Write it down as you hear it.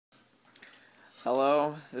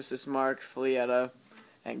Hello, this is Mark Foglietta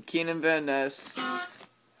and Keanan Van Ness,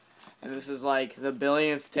 and this is like the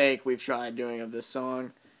billionth take we've tried doing of this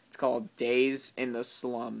song. It's called Days in the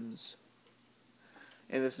Slums,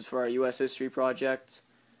 and this is for our U.S. History project,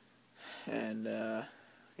 and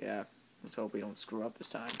yeah, let's hope we don't screw up this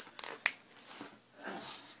time.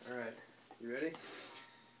 Alright, you ready?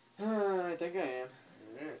 I think I am.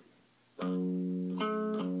 Alright.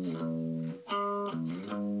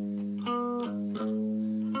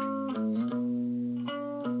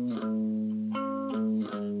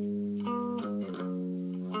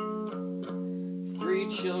 3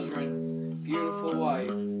 children, beautiful wife.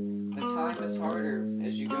 The time is harder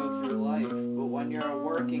as you go through life, but when you're a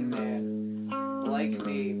working man, like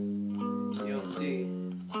me, you'll see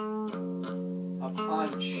a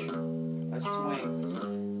punch, a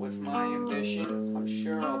swing. With my ambition, I'm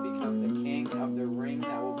sure I'll become the king of the ring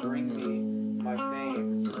that will bring me my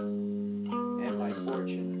fame and my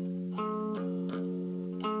fortune.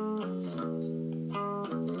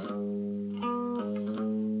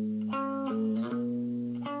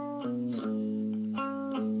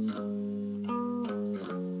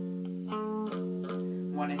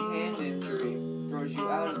 When a hand injury throws you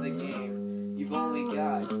out of the game, you've only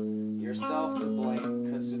got yourself to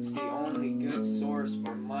blame, 'cause it's the only good source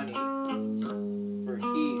for money, for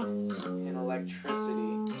heat and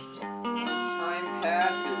electricity. As time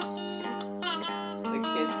passes, the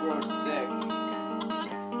kids grow sick.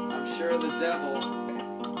 I'm sure the devil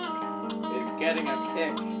is getting a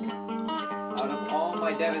kick out of all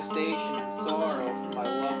my devastation and sorrow for my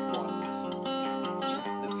loved ones.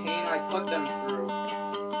 The pain I put them